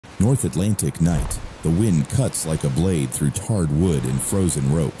North Atlantic night. The wind cuts like a blade through tarred wood and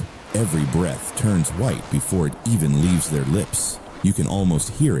frozen rope. Every breath turns white before it even leaves their lips. You can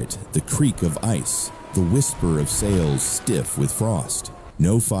almost hear it, the creak of ice, the whisper of sails stiff with frost.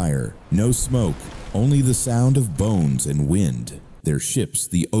 No fire, no smoke, only the sound of bones and wind. Their ships,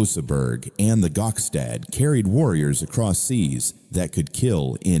 the Oseberg and the Gokstad, carried warriors across seas that could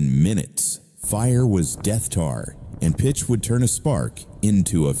kill in minutes. Fire was death tar, and pitch would turn a spark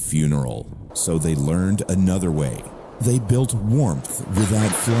into a funeral. So they learned another way. They built warmth without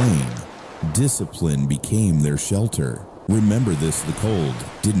flame. Discipline became their shelter. Remember this, the cold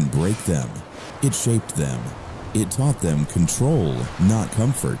didn't break them. It shaped them. It taught them control, not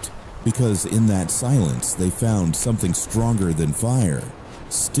comfort. Because in that silence, they found something stronger than fire.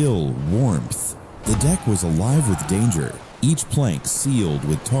 Still warmth. The deck was alive with danger. Each plank sealed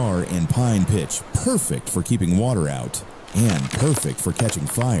with tar and pine pitch, perfect for keeping water out, and perfect for catching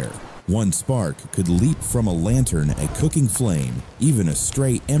fire. One spark could leap from a lantern, a cooking flame, even a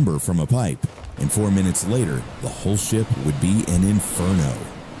stray ember from a pipe. And 4 minutes later, the whole ship would be an inferno.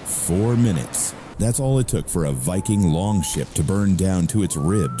 4 minutes. That's all it took for a Viking longship to burn down to its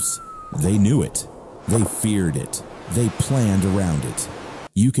ribs. They knew it. They feared it. They planned around it.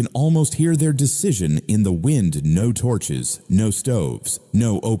 You can almost hear their decision in the wind. No torches, no stoves,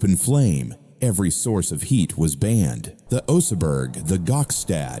 no open flame. Every source of heat was banned. The Oseberg, the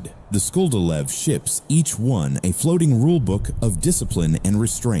Gokstad, the Skuldelev ships, each one a floating rulebook of discipline and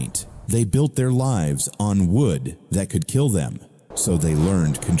restraint. They built their lives on wood that could kill them. So they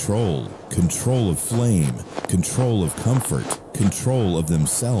learned control of flame, control of comfort, control of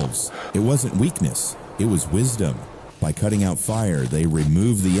themselves. It wasn't weakness, it was wisdom. By cutting out fire, they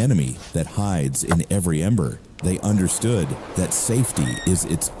removed the enemy that hides in every ember. They understood that safety is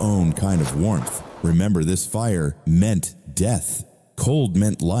its own kind of warmth. Remember, this fire meant death. Cold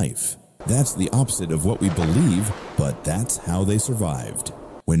meant life. That's the opposite of what we believe, but that's how they survived.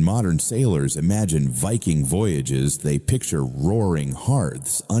 When modern sailors imagine Viking voyages, they picture roaring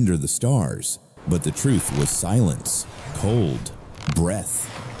hearths under the stars. But the truth was silence, cold, breath,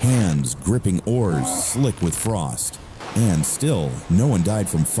 hands gripping oars slick with frost. And still, no one died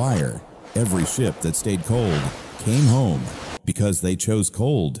from fire. Every ship that stayed cold came home because they chose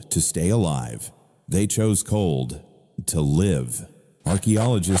cold to stay alive. They chose cold to live.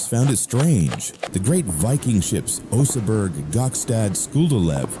 Archaeologists found it strange. The great Viking ships Oseberg, Gokstad,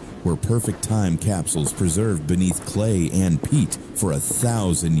 Skuldelev were perfect time capsules preserved beneath clay and peat for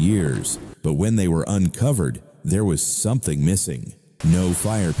 1,000 years. But when they were uncovered, there was something missing. No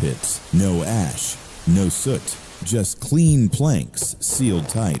fire pits, no ash, no soot. Just clean planks sealed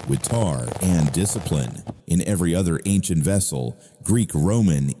tight with tar and discipline. In every other ancient vessel, Greek,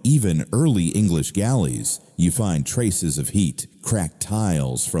 Roman, even early English galleys, you find traces of heat, cracked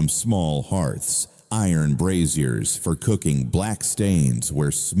tiles from small hearths, iron braziers for cooking, black stains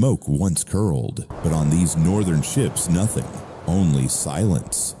where smoke once curled. But on these northern ships, nothing, only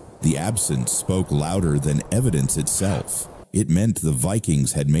silence. The absence spoke louder than evidence itself. It meant the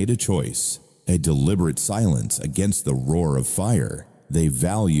Vikings had made a choice. A deliberate silence against the roar of fire. They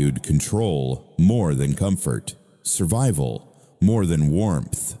valued control more than comfort, survival more than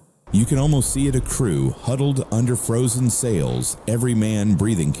warmth. You can almost see it, a crew huddled under frozen sails, every man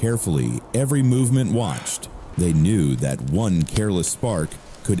breathing carefully, every movement watched. They knew that one careless spark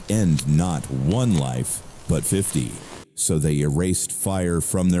could end not one life, but 50. So they erased fire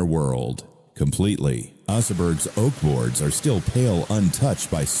from their world completely. Oseberg's oak boards are still pale, untouched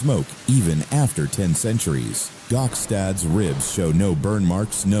by smoke even after 10 centuries. Gokstad's ribs show no burn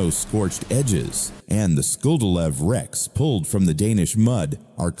marks, no scorched edges. And the Skuldelev wrecks pulled from the Danish mud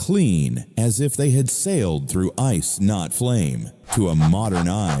are clean, as if they had sailed through ice, not flame. To a modern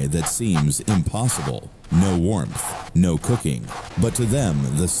eye, that seems impossible. No warmth, no cooking. But to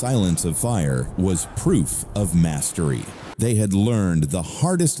them, the silence of fire was proof of mastery. They had learned the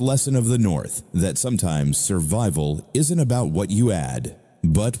hardest lesson of the North, that sometimes survival isn't about what you add,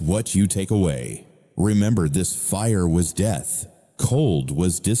 but what you take away. Remember, this fire was death, cold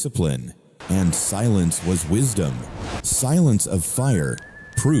was discipline, and silence was wisdom. Silence of fire,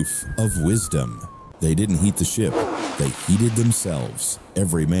 proof of wisdom. They didn't heat the ship, they heated themselves.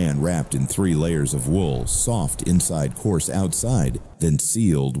 Every man wrapped in 3 layers of wool, soft inside, coarse outside, then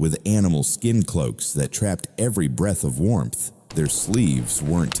sealed with animal skin cloaks that trapped every breath of warmth. Their sleeves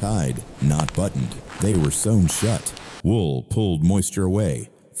weren't tied, not buttoned. They were sewn shut. Wool pulled moisture away,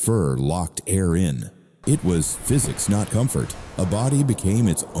 fur locked air in. It was physics, not comfort. A body became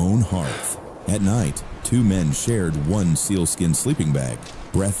its own hearth. At night, 2 men shared one sealskin sleeping bag,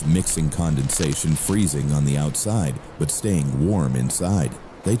 breath mixing condensation, freezing on the outside, but staying warm inside.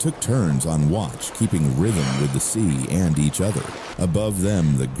 They took turns on watch, keeping rhythm with the sea and each other. Above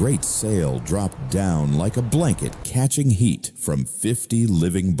them, the great sail dropped down like a blanket, catching heat from 50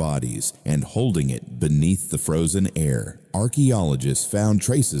 living bodies and holding it beneath the frozen air. Archaeologists found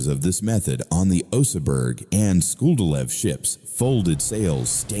traces of this method on the Oseberg and Skuldelev ships, folded sails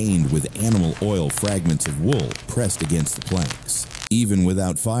stained with animal oil, fragments of wool pressed against the planks. Even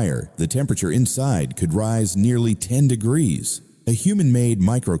without fire, the temperature inside could rise nearly 10 degrees. A human-made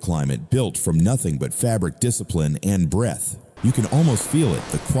microclimate built from nothing but fabric discipline and breath. You can almost feel it,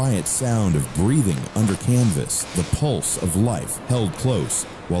 the quiet sound of breathing under canvas, the pulse of life held close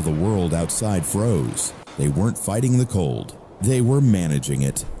while the world outside froze. They weren't fighting the cold. They were managing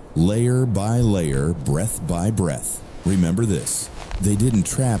it, layer by layer, breath by breath. Remember this, they didn't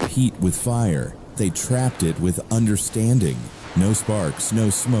trap heat with fire. They trapped it with understanding. No sparks,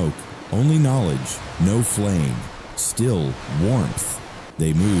 no smoke, only knowledge, no flame. Still warmth.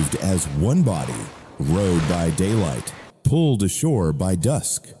 They moved as one body, rowed by daylight, pulled ashore by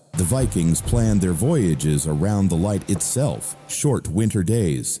dusk. The Vikings planned their voyages around the light itself. Short winter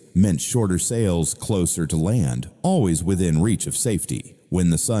days meant shorter sails closer to land, always within reach of safety. When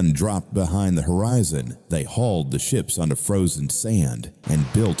the sun dropped behind the horizon, they hauled the ships onto frozen sand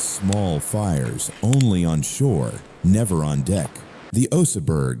and built small fires only on shore, never on deck. The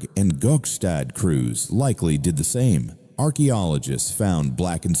Oseberg and Gokstad crews likely did the same. Archaeologists found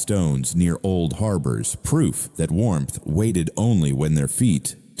blackened stones near old harbors, proof that warmth waited only when their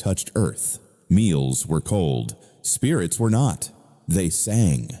feet touched earth. Meals were cold, spirits were not. They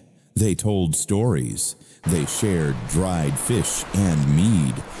sang, they told stories, they shared dried fish and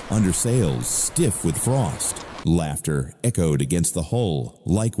mead under sails stiff with frost. Laughter echoed against the hull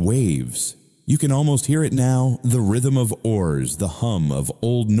like waves. You can almost hear it now, the rhythm of oars, the hum of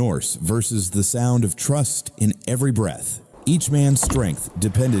Old Norse versus the sound of trust in every breath. Each man's strength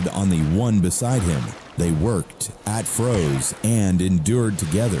depended on the one beside him. They worked, at froze, and endured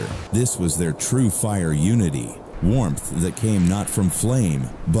together. This was their true fire unity, warmth that came not from flame,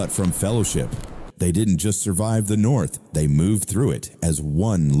 but from fellowship. They didn't just survive the North, they moved through it as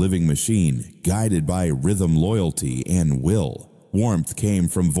one living machine, guided by rhythm, loyalty, and will. Warmth came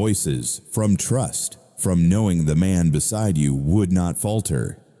from voices, from trust, from knowing the man beside you would not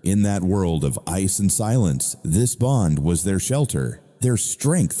falter. In that world of ice and silence, this bond was their shelter. Their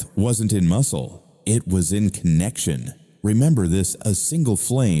strength wasn't in muscle, it was in connection. Remember this, a single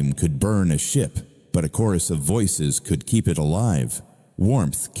flame could burn a ship, but a chorus of voices could keep it alive.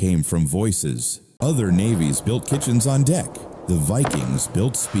 Warmth came from voices. Other navies built kitchens on deck. The Vikings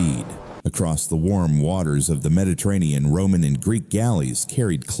built speed. Across the warm waters of the Mediterranean, Roman and Greek galleys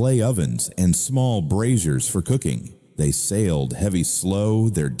carried clay ovens and small braziers for cooking. They sailed heavy slow,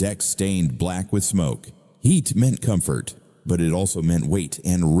 their decks stained black with smoke. Heat meant comfort, but it also meant weight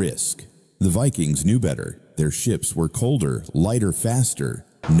and risk. The Vikings knew better. Their ships were colder, lighter, faster.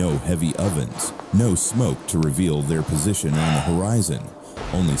 No heavy ovens, no smoke to reveal their position on the horizon.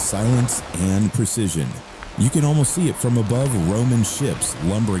 Only silence and precision. You can almost see it from above Roman ships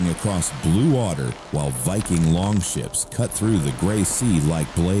lumbering across blue water while Viking longships cut through the gray sea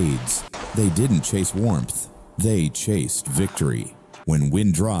like blades. They didn't chase warmth, they chased victory. When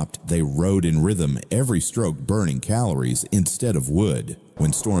wind dropped, they rode in rhythm, every stroke burning calories instead of wood.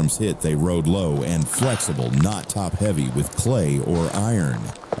 When storms hit, they rode low and flexible, not top-heavy with clay or iron.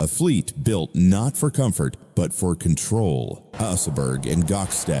 A fleet built not for comfort, but for control. Oseberg and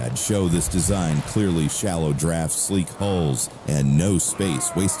Gokstad show this design clearly: shallow draft, sleek hulls, and no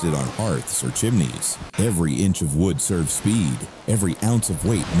space wasted on hearths or chimneys. Every inch of wood served speed. Every ounce of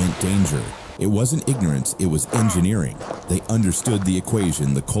weight meant danger. It wasn't ignorance, it was engineering. They understood the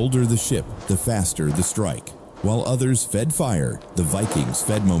equation: the colder the ship, the faster the strike. While others fed fire, the Vikings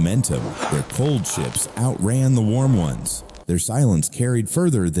fed momentum. Their cold ships outran the warm ones. Their silence carried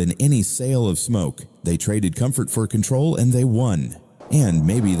further than any sail of smoke. They traded comfort for control, and they won. And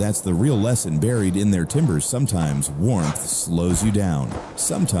maybe that's the real lesson buried in their timbers. Sometimes warmth slows you down.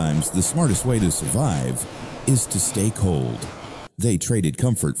 Sometimes the smartest way to survive is to stay cold. They traded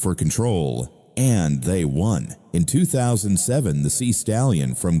comfort for control, and they won. In 2007, the Sea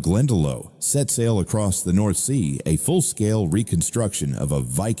Stallion from Glendalough set sail across the North Sea, a full-scale reconstruction of a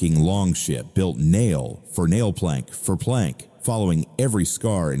Viking longship built nail for nail, plank for plank, following every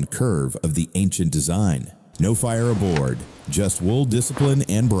scar and curve of the ancient design. No fire aboard, just wool, discipline,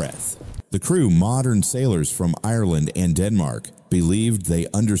 and breath. The crew, modern sailors from Ireland and Denmark, believed they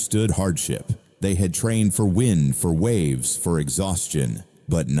understood hardship. They had trained for wind, for waves, for exhaustion,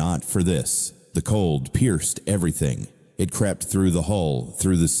 but not for this. The cold pierced everything. It crept through the hull,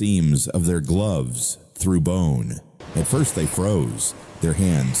 through the seams of their gloves, through bone. At first they froze, Their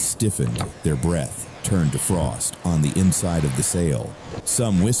hands stiffened, their breath turned to frost on the inside of the sail.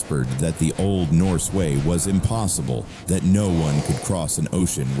 Some whispered that the old Norse way was impossible, that no one could cross an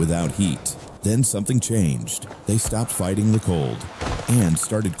ocean without heat. Then something changed. They stopped fighting the cold and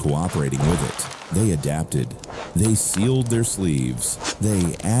started cooperating with it. They adapted. They sealed their sleeves.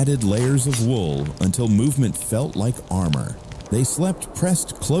 They added layers of wool until movement felt like armor. They slept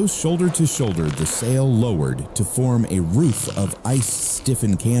pressed close shoulder to shoulder, the sail lowered to form a roof of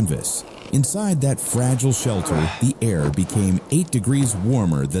ice-stiffened canvas. Inside that fragile shelter, the air became 8 degrees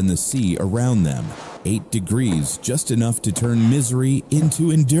warmer than the sea around them. 8 degrees, just enough to turn misery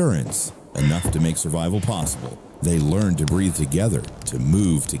into endurance, enough to make survival possible. They learned to breathe together, to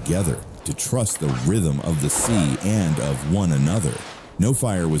move together, to trust the rhythm of the sea and of one another. No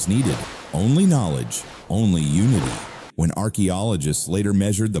fire was needed, only knowledge, only unity. When archaeologists later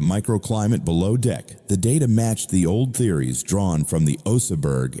measured the microclimate below deck, the data matched the old theories drawn from the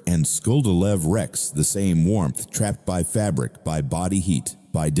Oseberg and Skuldelev wrecks, the same warmth trapped by fabric, by body heat,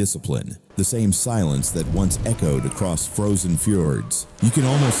 by discipline, the same silence that once echoed across frozen fjords. You can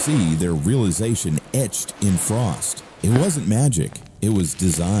almost see their realization etched in frost. It wasn't magic, it was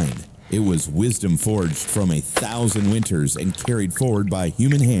design. It was wisdom forged from 1,000 winters and carried forward by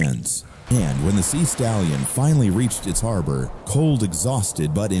human hands. And when the Sea Stallion finally reached its harbor, cold,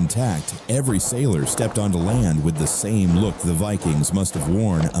 exhausted but intact, every sailor stepped onto land with the same look the Vikings must have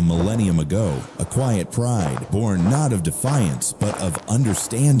worn a millennium ago, a quiet pride born not of defiance but of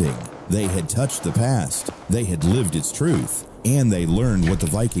understanding. They had touched the past, they had lived its truth, and they learned what the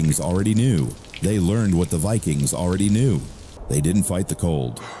Vikings already knew. They learned what the Vikings already knew. They didn't fight the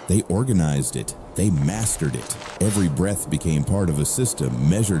cold. They organized it. They mastered it. Every breath became part of a system,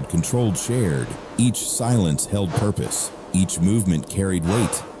 measured, controlled, shared. Each silence held purpose. Each movement carried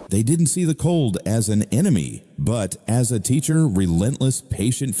weight. They didn't see the cold as an enemy, but as a teacher, relentless,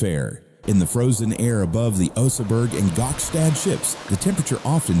 patient fare. In the frozen air above the Oseberg and Gokstad ships, the temperature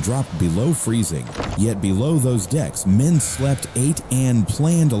often dropped below freezing. Yet below those decks, men slept, ate, and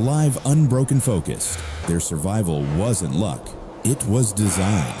planned a life unbroken focused. Their survival wasn't luck. It was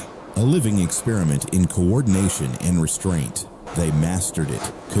design. A living experiment in coordination and restraint. They mastered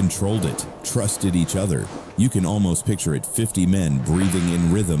it, controlled it, trusted each other. You can almost picture it, 50 men breathing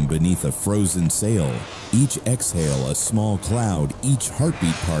in rhythm beneath a frozen sail. Each exhale a small cloud, each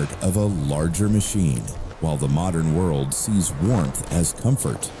heartbeat part of a larger machine. While the modern world sees warmth as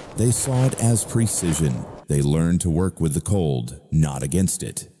comfort, they saw it as precision. They learned to work with the cold, not against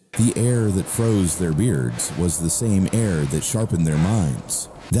it. The air that froze their beards was the same air that sharpened their minds.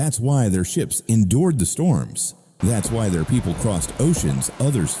 That's why their ships endured the storms. That's why their people crossed oceans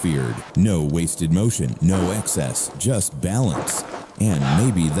others feared. No wasted motion, no excess, just balance. And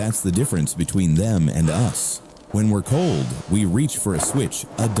maybe that's the difference between them and us. When we're cold, we reach for a switch,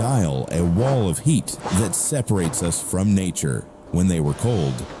 a dial, a wall of heat that separates us from nature. When they were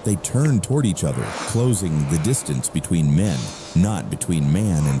cold, they turned toward each other, closing the distance between men, not between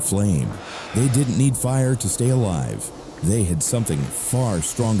man and flame. They didn't need fire to stay alive. They had something far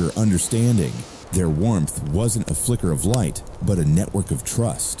stronger, understanding. Their warmth wasn't a flicker of light, but a network of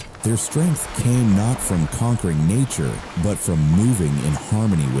trust. Their strength came not from conquering nature, but from moving in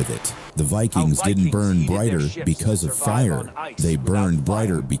harmony with it. The Vikings didn't burn brighter because of fire. They burned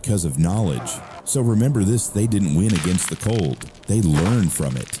brighter because of knowledge. So remember this, they didn't win against the cold. They learned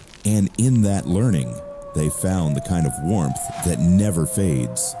from it. And in that learning, they found the kind of warmth that never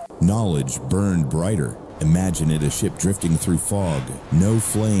fades. Knowledge burned brighter. Imagine it, a ship drifting through fog. No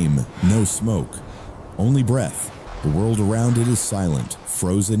flame, no smoke, only breath. The world around it is silent,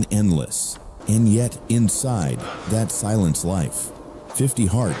 frozen, endless. And yet, inside, that silence life. 50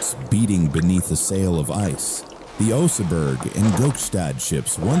 hearts beating beneath a sail of ice. The Oseberg and Gokstad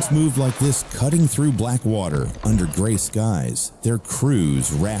ships once moved like this, cutting through black water under gray skies, their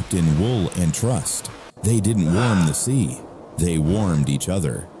crews wrapped in wool and trust. They didn't warm the sea, they warmed each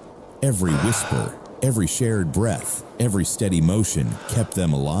other. Every whisper, every shared breath, every steady motion kept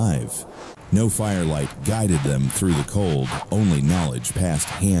them alive. No firelight guided them through the cold, only knowledge passed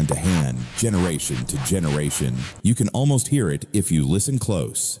hand to hand, generation to generation. You can almost hear it if you listen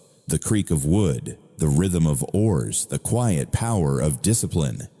close. The creak of wood, the rhythm of oars, the quiet power of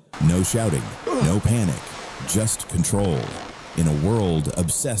discipline. No shouting, no panic, just control. In a world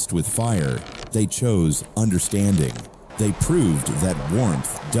obsessed with fire, they chose understanding. They proved that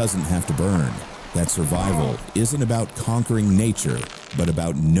warmth doesn't have to burn. That survival isn't about conquering nature, but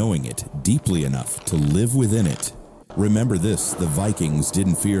about knowing it deeply enough to live within it. Remember this, the Vikings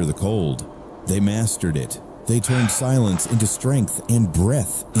didn't fear the cold. They mastered it. They turned silence into strength and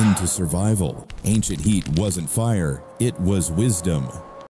breath into survival. Ancient heat wasn't fire, it was wisdom.